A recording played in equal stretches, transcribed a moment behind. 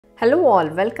Hello all,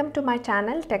 welcome to my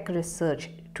channel Tech Research.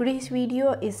 Today's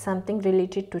video is something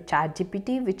related to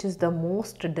ChatGPT, which is the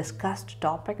most discussed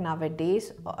topic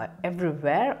nowadays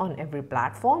everywhere on every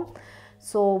platform.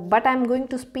 But I'm going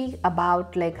to speak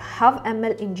about how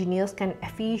ML engineers can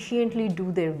efficiently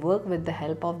do their work with the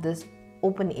help of this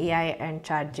OpenAI and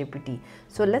ChatGPT.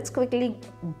 So let's quickly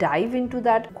dive into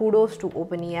that. Kudos to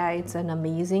OpenAI, it's an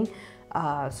amazing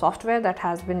software that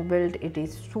has been built. It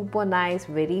is super nice,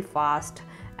 very fast,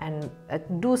 and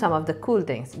do some of the cool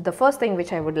things. The first thing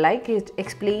which I would like is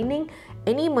explaining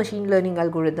any machine learning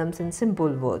algorithms in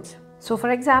simple words. So for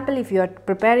example, if you are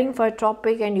preparing for a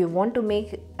topic and you want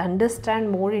to understand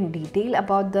more in detail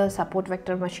about the support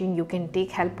vector machine, you can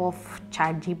take help of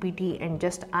ChatGPT and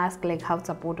just ask how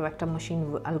support vector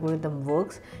machine algorithm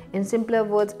works. In simpler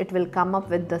words, it will come up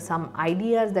with some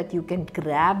ideas that you can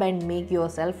grab and make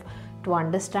yourself to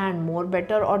understand more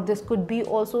better. Or this could be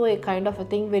also a kind of a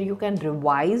thing where you can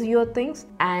revise your things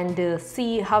and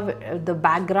see how the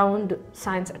background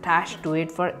science attached to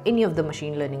it for any of the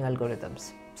machine learning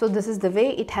algorithms. So this is the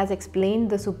way it has explained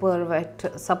the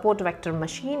support vector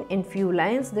machine in few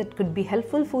lines that could be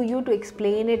helpful for you to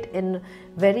explain it in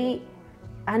very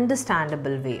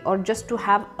understandable way, or just to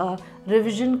have a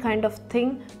revision kind of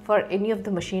thing for any of the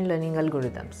machine learning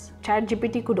algorithms.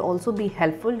 ChatGPT could also be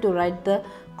helpful to write the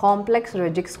complex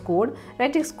regex code.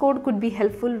 Regex code could be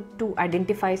helpful to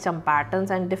identify some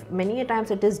patterns, and many times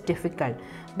it is difficult,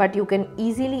 but you can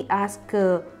easily ask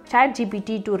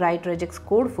ChatGPT to write regex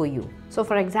code for you. So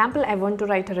for example, I want to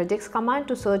write a regex command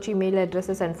to search email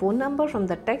addresses and phone number from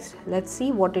the text. Let's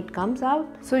see what it comes out.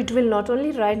 So it will not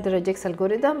only write the regex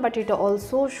algorithm, but it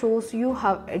also shows you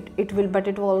how it will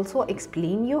also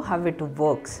explain you how it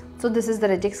works. So this is the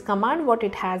regex command, what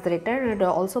it has written, and it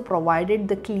also provided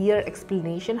the clear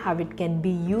explanation how it can be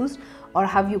used or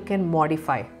how you can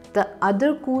modify. The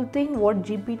other cool thing what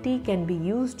GPT can be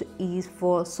used is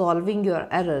for solving your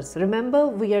errors. Remember,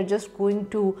 we are just going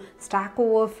to Stack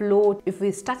Overflow if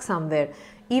we stuck somewhere.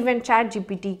 Even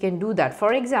ChatGPT can do that.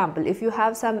 For example, if you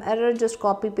have some error, just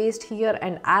copy paste here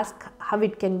and ask how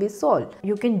it can be solved.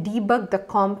 You can debug the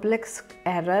complex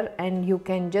error and you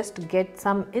can just get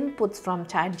some inputs from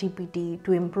ChatGPT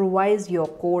to improvise your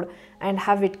code and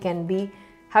how it can be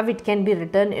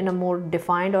written in a more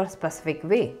defined or specific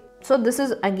way. So this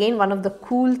is again one of the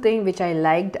cool thing which I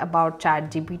liked about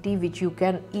ChatGPT, which you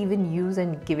can even use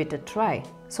and give it a try.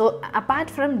 So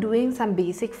apart from doing some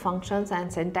basic functions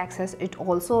and syntaxes, it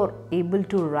also able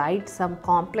to write some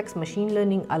complex machine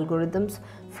learning algorithms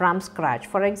from scratch.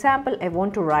 For example, I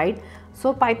want to write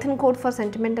Python code for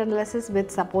sentiment analysis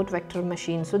with support vector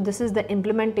machine. So this is the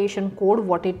implementation code,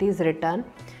 what it is written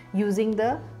using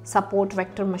the support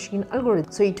vector machine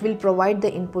algorithm. So it will provide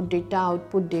the input data,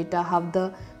 output data, how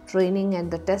the training and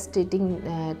the test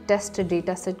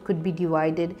data set could be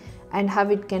divided, and how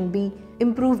it can be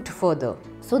improved further.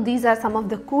 So these are some of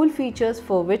the cool features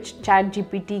for which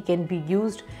ChatGPT can be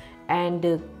used, and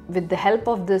with the help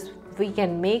of this we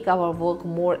can make our work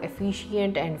more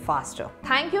efficient and faster.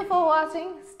 Thank you for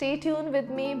watching. Stay tuned with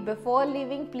me. Before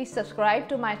leaving, please subscribe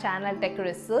to my channel Tech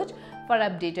Research for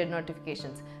updated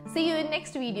notifications. See you in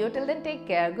next video. Till then, take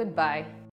care. Goodbye.